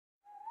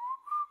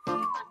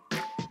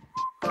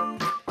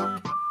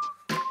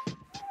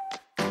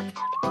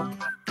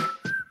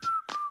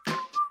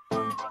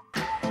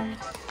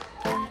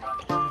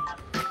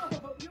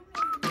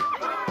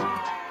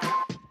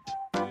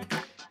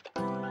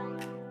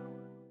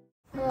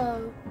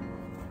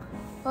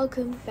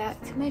welcome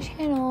back to my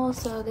channel.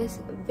 So this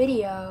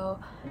video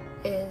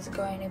is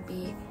going to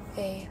be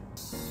a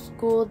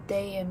school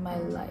day in my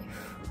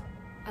life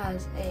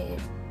as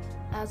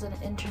an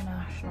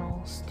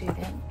international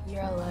student,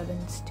 year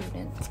 11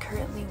 student. It's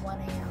currently 1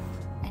 a.m.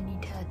 I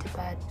need to head to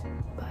bed,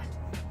 but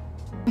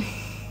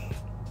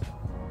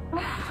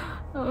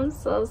I'm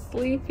so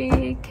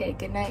sleepy. Okay,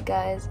 good night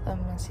guys.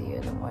 I'm gonna see you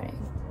in the morning.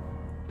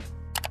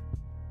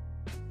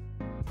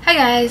 Hi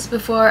guys,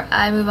 before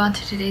I move on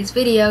to today's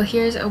video,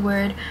 here's a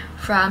word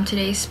from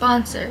today's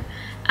sponsor.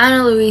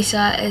 Ana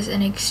Luisa is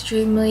an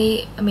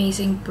extremely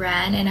amazing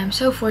brand, and I'm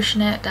so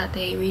fortunate that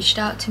they reached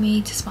out to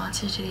me to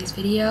sponsor today's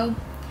video.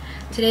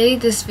 Today,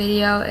 this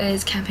video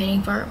is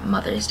campaigning for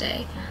Mother's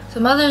Day. So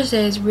Mother's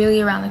Day is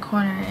really around the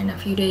corner in a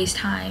few days'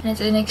 time, and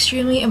it's an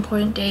extremely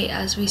important day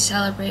as we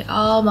celebrate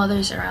all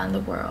mothers around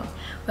the world,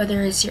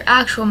 whether it's your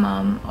actual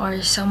mom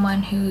or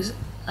someone who's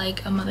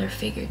like a mother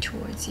figure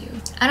towards you.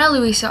 Ana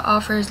Luisa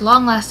offers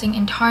long-lasting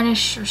and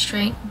tarnish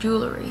restraint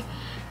jewelry,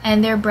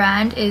 and their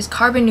brand is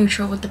carbon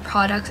neutral with the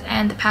products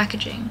and the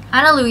packaging.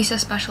 Ana Luisa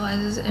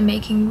specializes in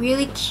making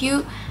really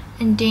cute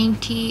and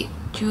dainty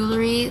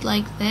jewelry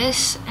like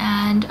this,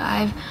 and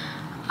I've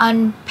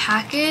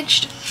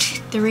unpackaged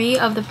 3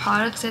 of the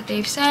products that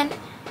they've sent.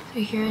 So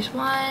here's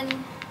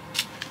one,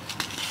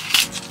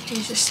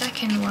 here's the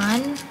second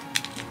one,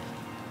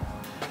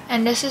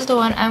 and this is the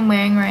one I'm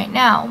wearing right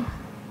now.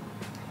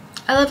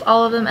 I love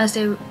all of them as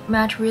they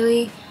match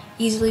really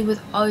easily with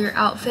all your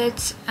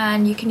outfits,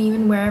 and you can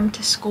even wear them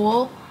to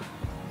school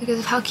because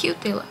of how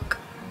cute they look.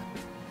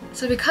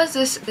 So because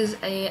this is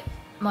a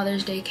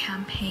Mother's Day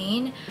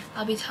campaign,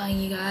 I'll be telling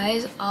you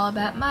guys all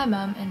about my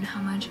mom and how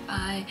much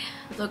I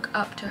look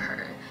up to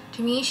her.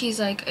 To me, she's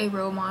like a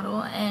role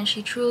model, and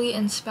she truly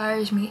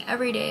inspires me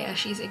every day as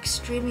she's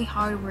extremely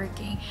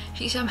hardworking.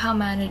 She somehow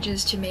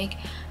manages to make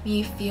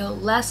me feel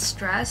less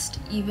stressed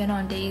even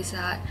on days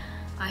that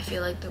I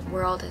feel like the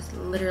world is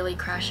literally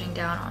crashing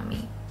down on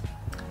me.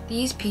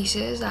 These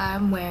pieces that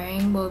I'm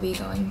wearing will be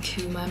going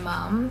to my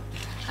mom.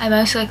 I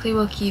most likely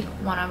will keep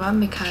one of them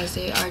because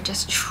they are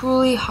just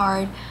truly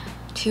hard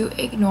to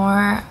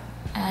ignore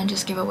and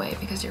just give away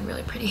because they're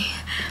really pretty.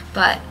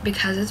 But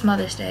because it's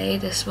Mother's Day,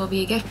 this will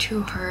be a gift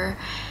to her,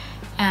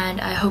 and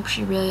I hope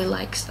she really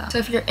likes them. So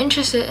if you're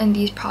interested in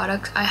these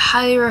products, I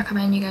highly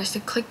recommend you guys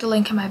to click the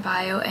link in my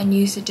bio and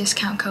use the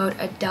discount code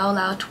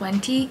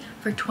ADELELOU20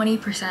 for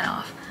 20%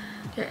 off.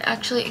 They're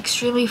actually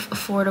extremely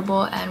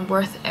affordable and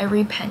worth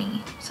every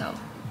penny. So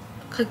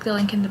click the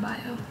link in the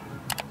bio.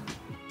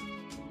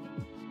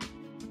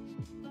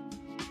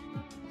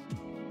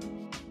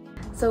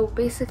 So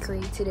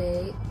basically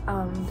today,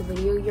 the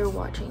video you're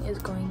watching is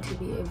going to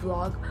be a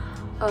vlog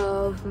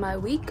of my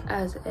week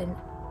as a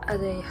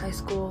high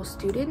school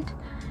student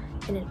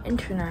in an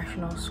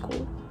international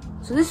school.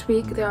 So this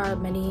week there are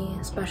many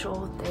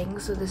special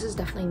things, so this is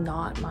definitely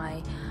not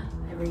my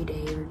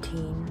everyday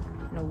routine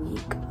in a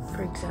week.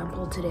 For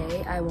example,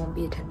 today I won't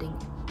be attending,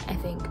 I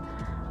think,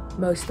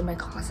 most of my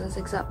classes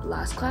except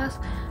last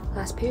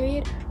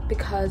period,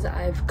 because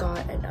I've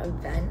got an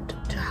event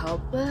to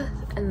help with.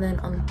 And then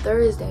on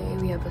Thursday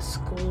we have a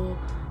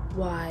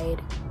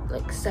school-wide,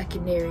 like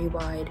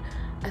secondary-wide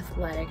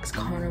athletics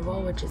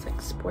carnival, which is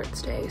like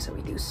sports day, so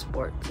we do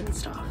sports and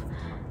stuff.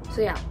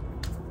 So yeah,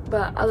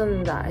 but other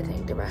than that, I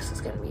think the rest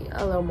is gonna be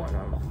a little more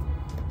normal.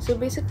 So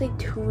basically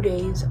 2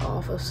 days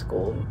off of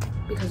school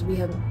because we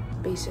have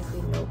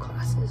basically no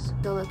classes.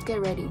 So let's get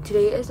ready.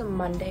 Today is a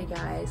Monday,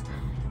 guys,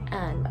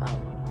 and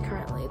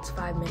currently it's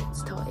 5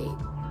 minutes till 8,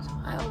 so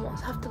I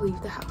almost have to leave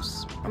the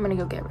house. I'm gonna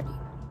go get ready.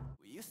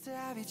 We used to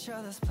have each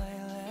other's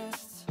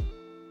playlists.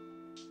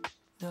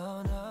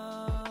 No,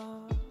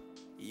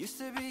 used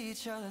to be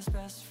each other's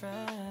best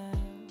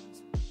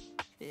friends.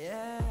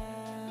 Yeah,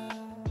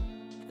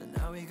 and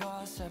now we go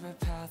our separate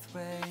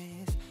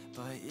pathways,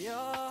 but your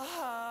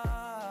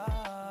heart's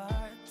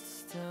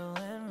still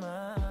in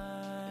mine.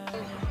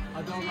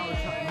 I don't know,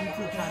 it's a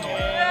YouTube channel.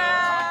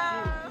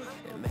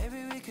 And maybe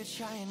we could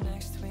try it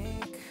next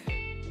week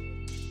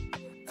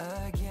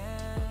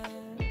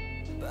again,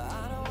 but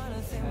I don't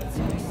wanna think what's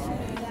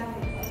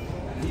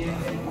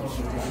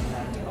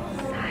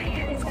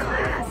Science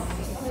class.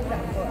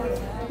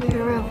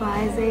 We're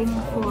revising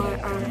for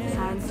our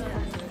science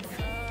test.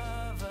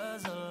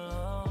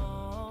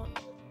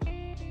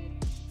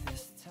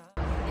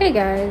 Hey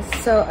guys,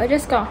 so I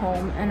just got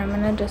home and I'm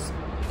gonna just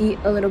eat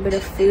a little bit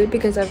of food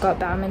because I've got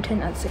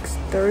badminton at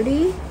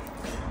 6:30,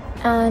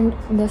 and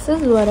this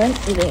is what I'm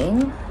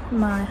eating.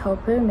 My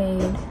helper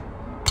made,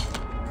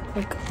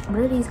 like, what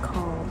are these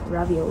called?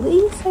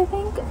 Raviolis, I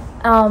think.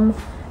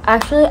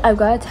 Actually I've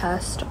got a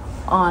test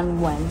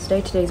on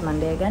Wednesday. Today's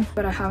Monday again,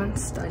 but I haven't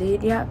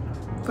studied yet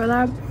for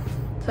that,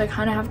 so I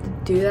kind of have to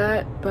do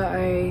that. But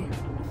I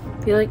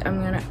feel like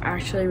I'm gonna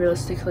actually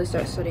realistically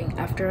start studying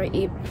after I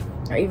eat,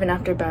 or even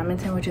after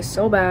badminton, which is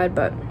so bad,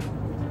 but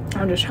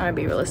I'm just trying to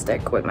be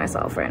realistic with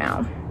myself right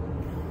now.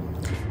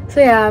 So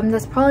yeah,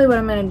 that's probably what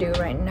I'm gonna do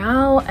right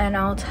now, and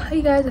I'll tell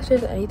you guys if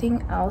there's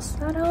anything else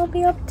that I'll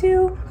be up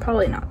to.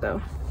 Probably not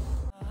though.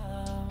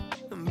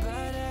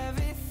 but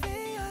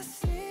everything I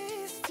see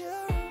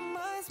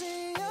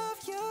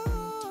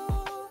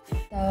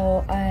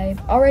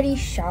I've already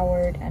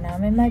showered and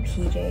I'm in my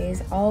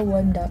PJs, all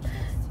warmed up,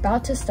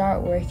 about to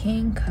start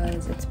working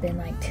because it's been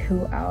like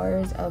 2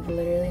 hours of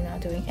literally not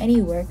doing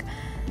any work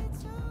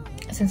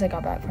since I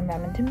got back from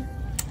badminton.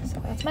 So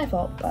that's my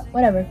fault, but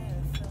whatever.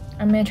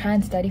 I'm gonna try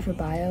and study for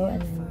bio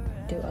and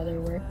do other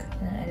work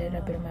and edit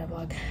a bit of my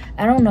vlog.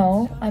 I don't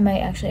know, I might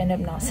actually end up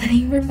not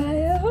studying for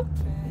bio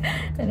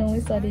and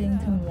only studying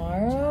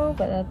tomorrow,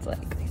 but that's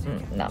like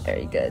not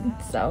very good,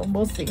 so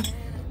we'll see.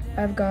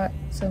 I've got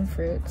some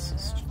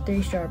fruits,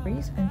 3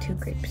 strawberries and 2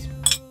 grapes.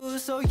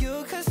 So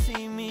you could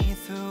see me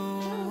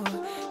through,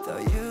 though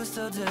you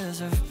still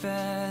deserve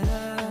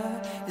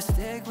better. You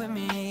stick with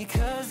me,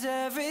 cause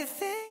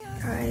everything.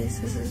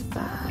 Guys, this is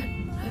bad.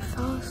 I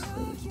fell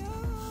asleep.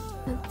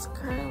 It's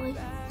currently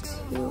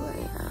 2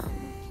 a.m.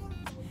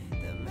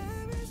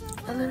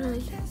 I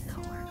literally did no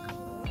work.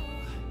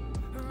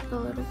 A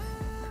little bit.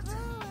 That's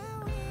it.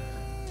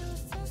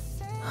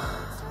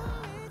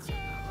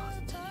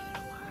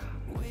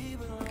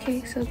 Okay,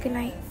 so good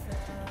night.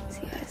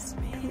 See you guys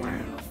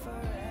tomorrow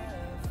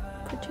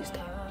for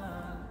Tuesday.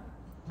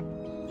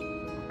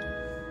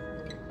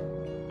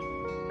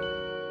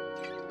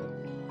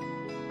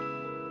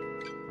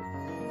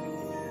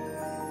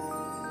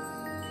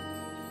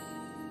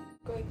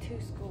 Going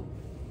to school.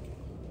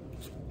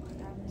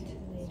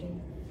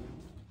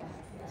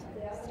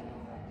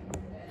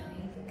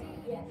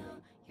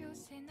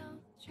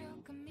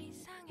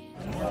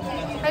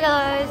 Hi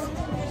guys.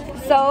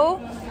 So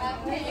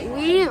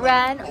we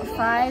ran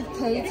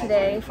 5K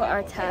today for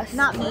our test.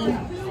 Not me.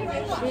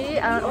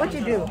 What'd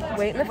you do?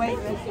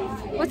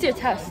 Weightlifting? What's your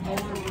test?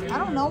 I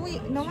don't know.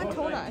 No one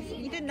told us.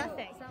 We did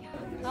nothing.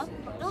 Huh?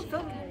 Don't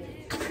film me.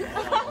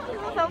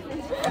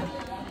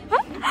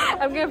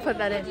 I'm gonna put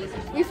that in.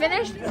 We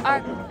finished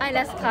our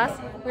INS class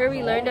where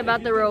we learned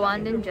about the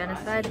Rwandan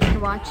genocide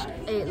and watched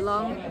a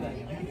long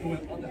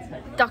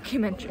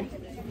documentary.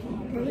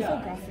 It was so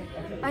graphic.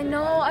 I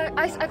know, I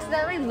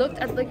accidentally looked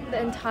at like the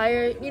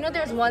entire, you know,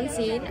 there's one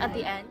scene at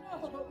the end.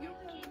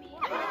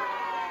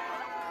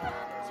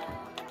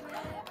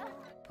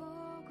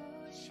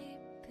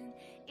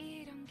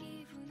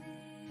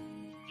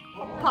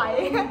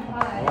 Pie.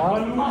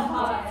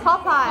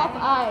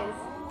 Eyes.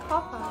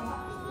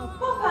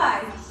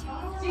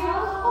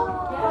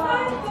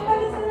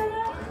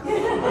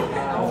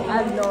 I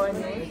have no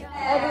idea.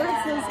 Everyone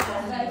says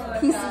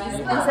Pisces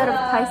instead of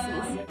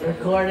Pisces.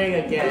 Recording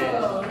again.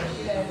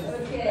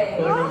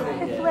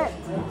 It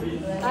flipped.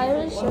 I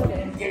already showed it.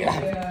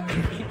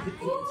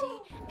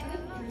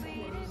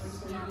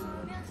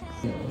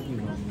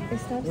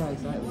 Is that? Yeah,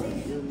 exactly.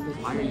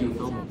 Why are you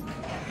filming?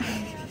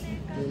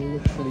 You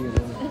look silly as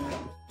well.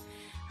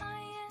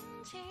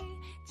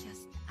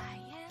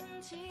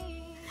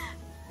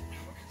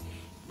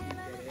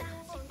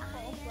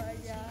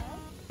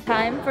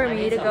 Time for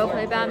me to go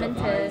play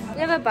badminton. We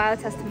have a bio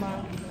test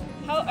tomorrow.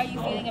 How are you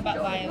feeling about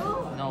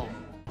bio? No.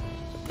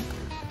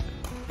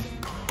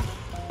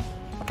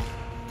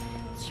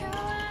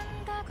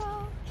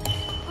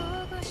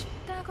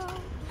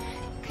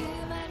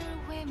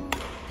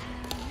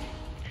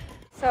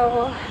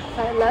 So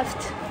I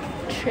left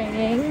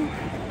training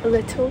a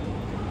little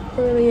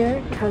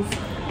earlier because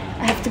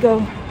I have to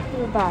go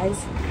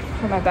revise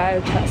for my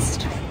bio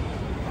test.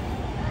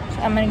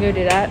 So I'm gonna go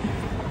do that.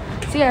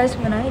 See you guys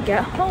when I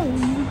get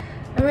home.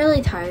 I'm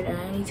really tired and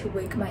I need to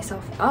wake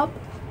myself up.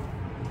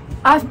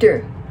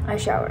 After I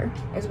shower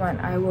is when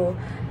I will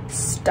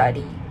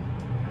study.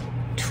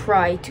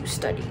 Try to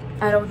study.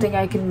 I don't think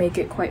I can make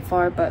it quite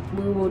far, but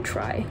we will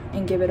try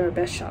and give it our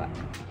best shot.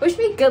 Wish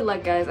me good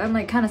luck, guys. I'm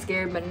like kind of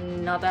scared, but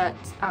not that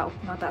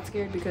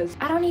scared because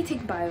I don't need to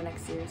take bio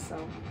next year, so.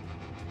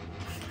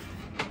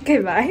 Okay,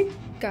 bye.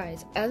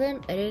 Guys, as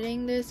I'm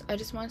editing this, I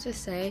just want to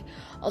say,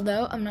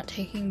 although I'm not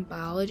taking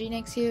biology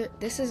next year,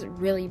 this is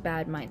really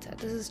bad mindset.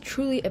 This is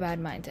truly a bad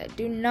mindset.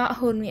 Do not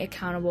hold me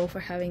accountable for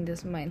having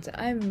this mindset.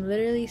 I'm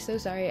literally so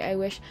sorry. I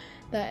wish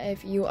that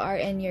if you are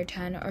in year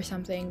 10 or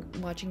something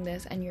watching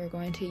this and you're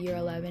going to year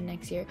 11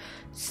 next year,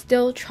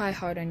 still try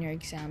hard on your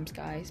exams,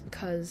 guys,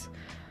 because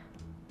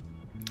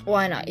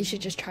why not? You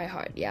should just try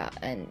hard, yeah,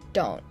 and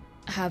don't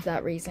have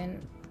that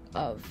reason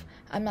of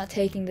I'm not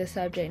taking this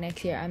subject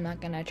next year, I'm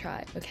not gonna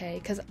try, okay?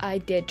 Because I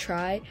did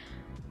try.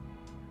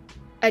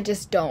 I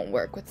just don't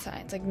work with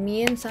science. Like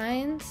me and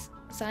science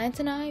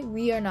and I,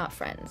 we are not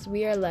friends.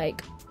 We are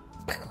like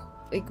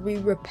we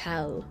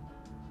repel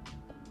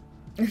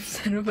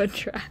instead of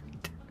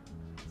attract.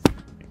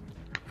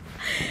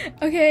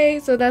 Okay,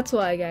 so that's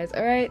why, guys.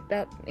 All right,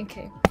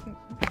 okay.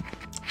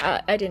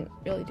 I didn't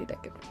really do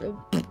that good.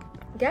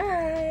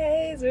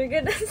 Guys, we're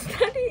gonna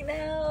study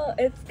now.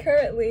 It's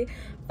currently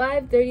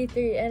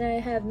 5:33 and I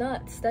have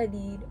not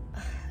studied.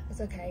 It's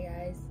okay,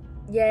 guys.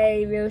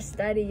 Yay, we're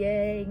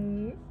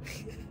studying.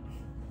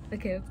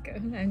 Okay, let's go.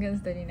 I'm gonna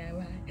study now.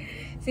 Bye.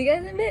 See you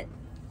guys in a bit.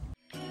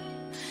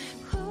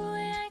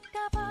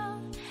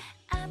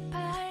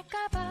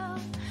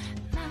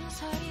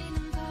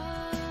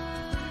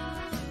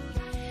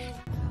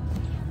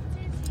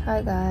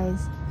 Hi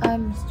guys,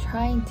 I'm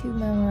trying to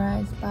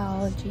memorize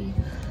biology.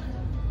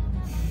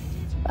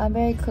 I'm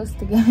very close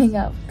to giving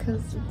up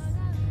because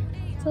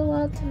it's a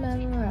lot to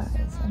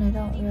memorize and I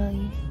don't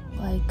really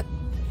like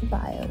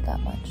bio that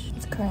much.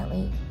 It's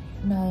currently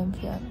 9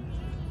 p.m.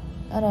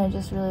 and I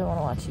just really want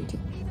to watch YouTube.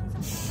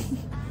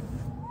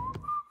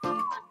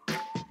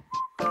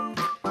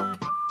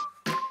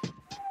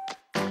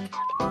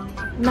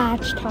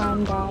 Match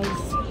time, guys.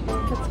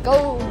 Let's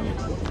go.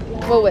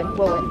 We'll win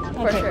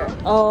for sure.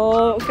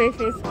 Oh, Faith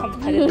is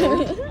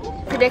competitive.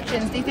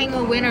 Predictions, do you think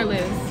we'll win or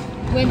lose?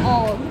 Win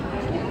all.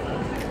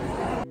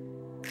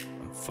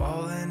 I'm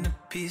falling to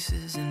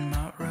pieces in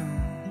my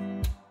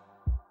room.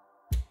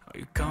 Are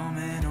you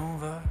coming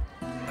over?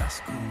 That's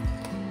cool.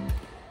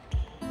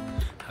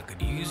 I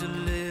could use a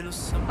little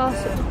something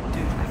Also, to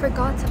do. I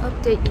forgot to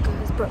update you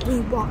guys, but we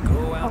won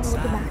Go all of the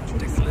outside,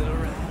 take matches. a little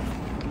ride.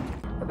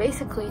 But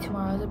basically,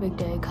 tomorrow is a big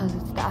day because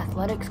it's the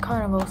athletics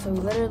carnival, so we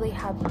literally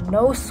have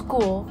no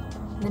school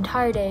the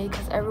entire day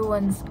because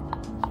everyone's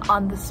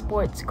on the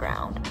sports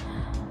ground.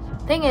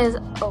 Thing is,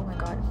 oh my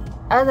god,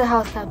 as a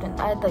house captain,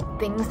 I had like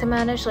things to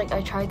manage. Like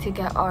I tried to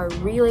get our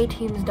relay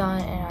teams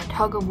done and our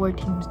tug of war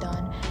teams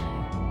done,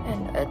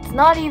 and it's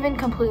not even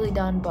completely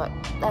done, but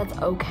that's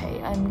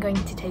okay. I'm going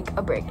to take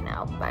a break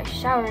now by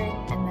showering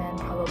and then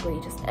probably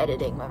just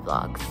editing my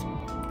vlogs.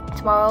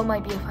 Tomorrow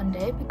might be a fun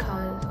day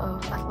because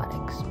of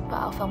athletics, but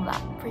I'll film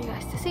that for you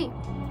guys to see.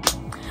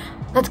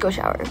 Let's go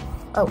shower.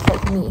 Oh,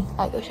 that's me.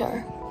 I go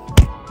shower.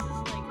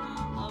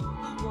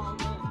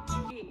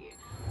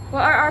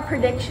 What are our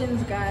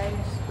predictions, guys?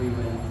 We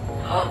win.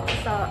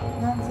 Stop.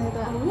 Don't say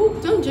that. Ooh,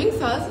 don't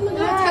jinx us. Oh my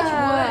god, touch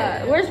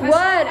wood. Where's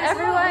wood?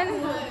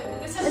 Everyone?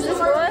 This Is this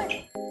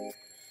wood?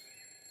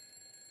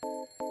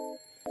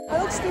 I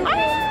look stupid.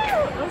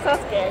 I'm so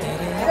scared.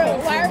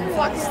 Bro, why are we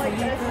walking like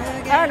this?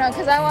 I don't know,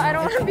 because I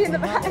don't want to be in the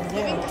back.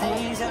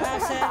 Things I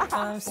said,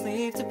 I'm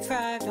sleep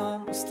deprived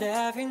almost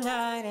every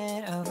night,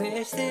 and I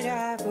wish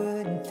that I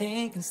wouldn't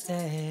think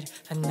instead.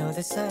 I know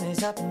the sun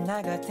is up and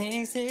I got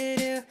things to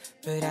do,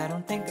 but I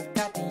don't think I've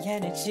got the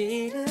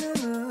energy to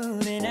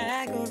move, and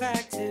I go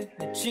back to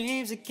my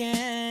dreams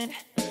again.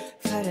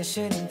 But I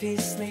shouldn't be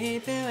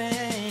sleeping when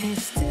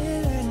it's still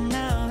right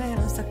now and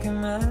I'm stuck in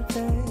my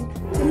bed.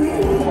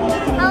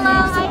 Hello, I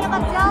am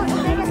Adele, the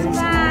biggest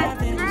fan.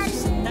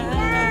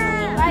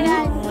 Bye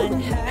guys.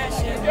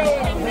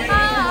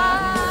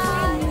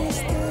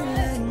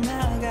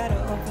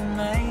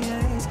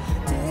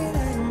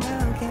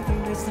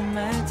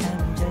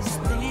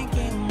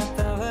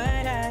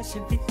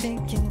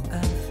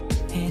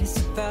 It's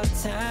about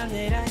time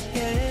that I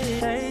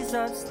get days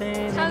up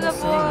staying Tug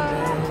of war.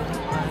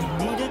 I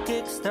need a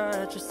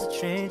kickstart just to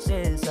change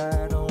this.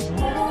 I don't want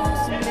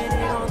to submit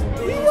it on the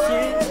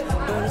basics,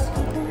 but it's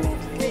good to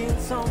make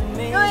so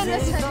amazing.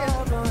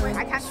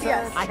 I can't see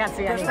us. I can't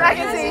see anything. I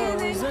can see.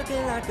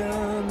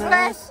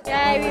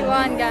 Yay, we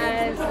won,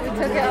 guys. We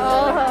took it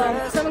all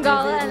home. Some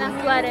gala and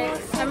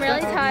athletics. I'm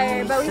really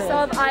tired, but we still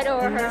have idol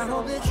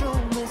rehearsals.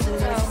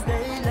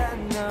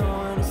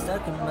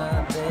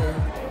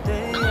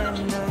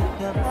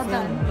 Well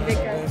done, big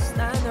guys.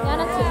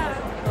 Yana too.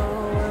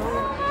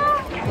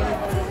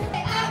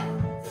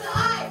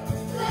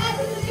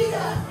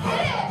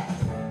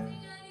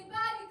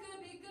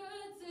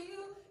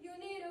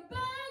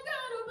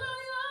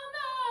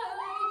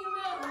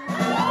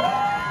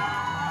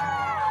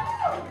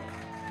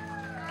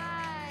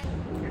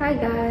 Hi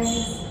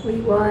guys,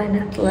 we won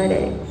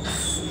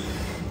athletics.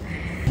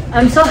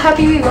 I'm so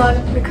happy we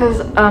won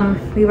because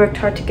we worked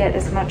hard to get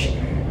as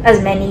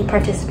many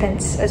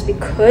participants as we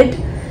could,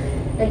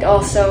 and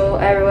also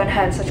everyone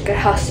had such good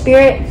house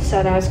spirit,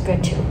 so that was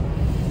good too.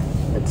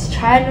 Let's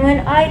try and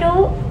win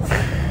idol.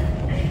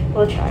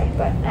 We'll try,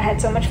 but I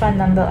had so much fun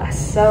nonetheless.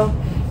 So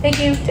thank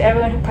you to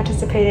everyone who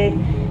participated.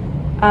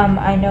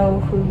 I know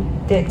who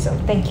did, so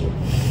thank you.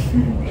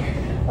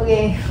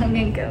 Okay, I'm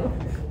gonna go.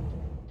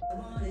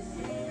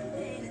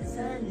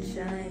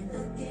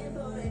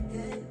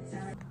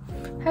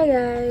 Hi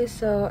guys,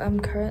 so I'm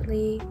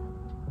currently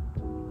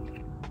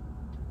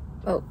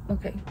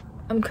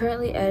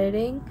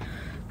editing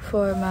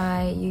for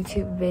my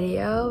YouTube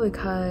video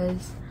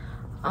because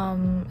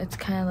it's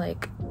kind of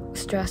like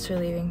stress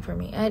relieving for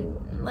me and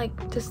like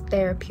just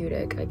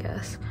therapeutic, I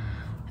guess.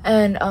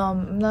 And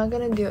I'm not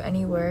gonna do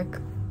any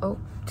work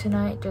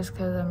tonight just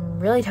because I'm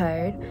really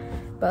tired.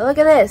 But look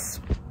at this.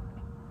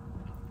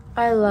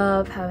 I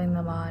love having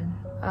them on.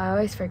 I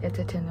always forget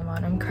to turn them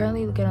on. I'm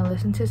currently gonna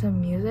listen to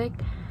some music,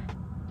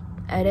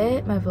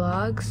 edit my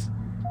vlogs,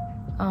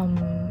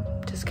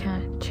 just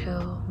kind of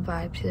chill,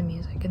 vibe to the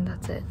music, and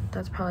that's it.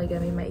 That's probably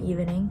gonna be my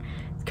evening.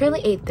 It's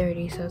currently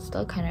 8:30, so it's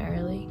still kind of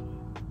early,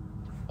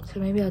 so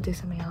maybe I'll do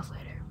something else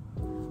later.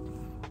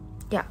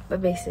 Yeah,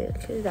 but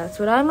basically that's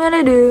what I'm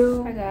gonna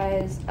do. Hi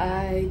guys,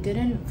 I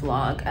didn't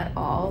vlog at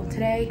all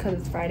today because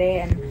it's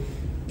Friday, and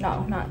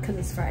no, not because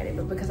it's Friday,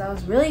 but because I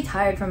was really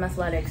tired from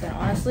athletics, and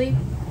honestly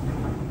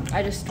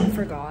I just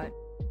forgot.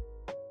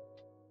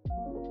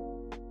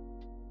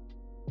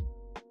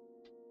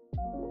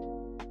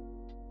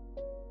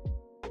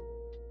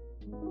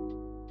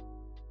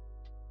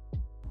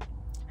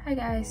 Hi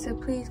guys, so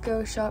please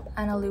go shop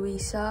Ana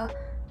Luisa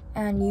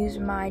and use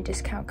my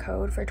discount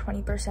code for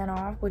 20%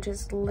 off, which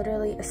is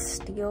literally a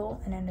steal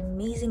and an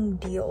amazing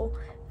deal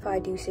if I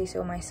do say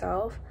so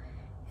myself.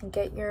 And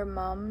get your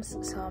mums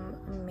some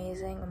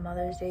amazing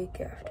Mother's Day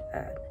gift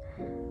at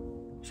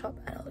Shop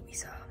Ana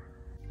Luisa.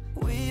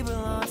 We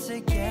belong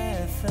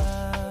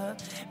together,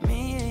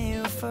 me and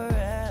you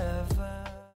forever.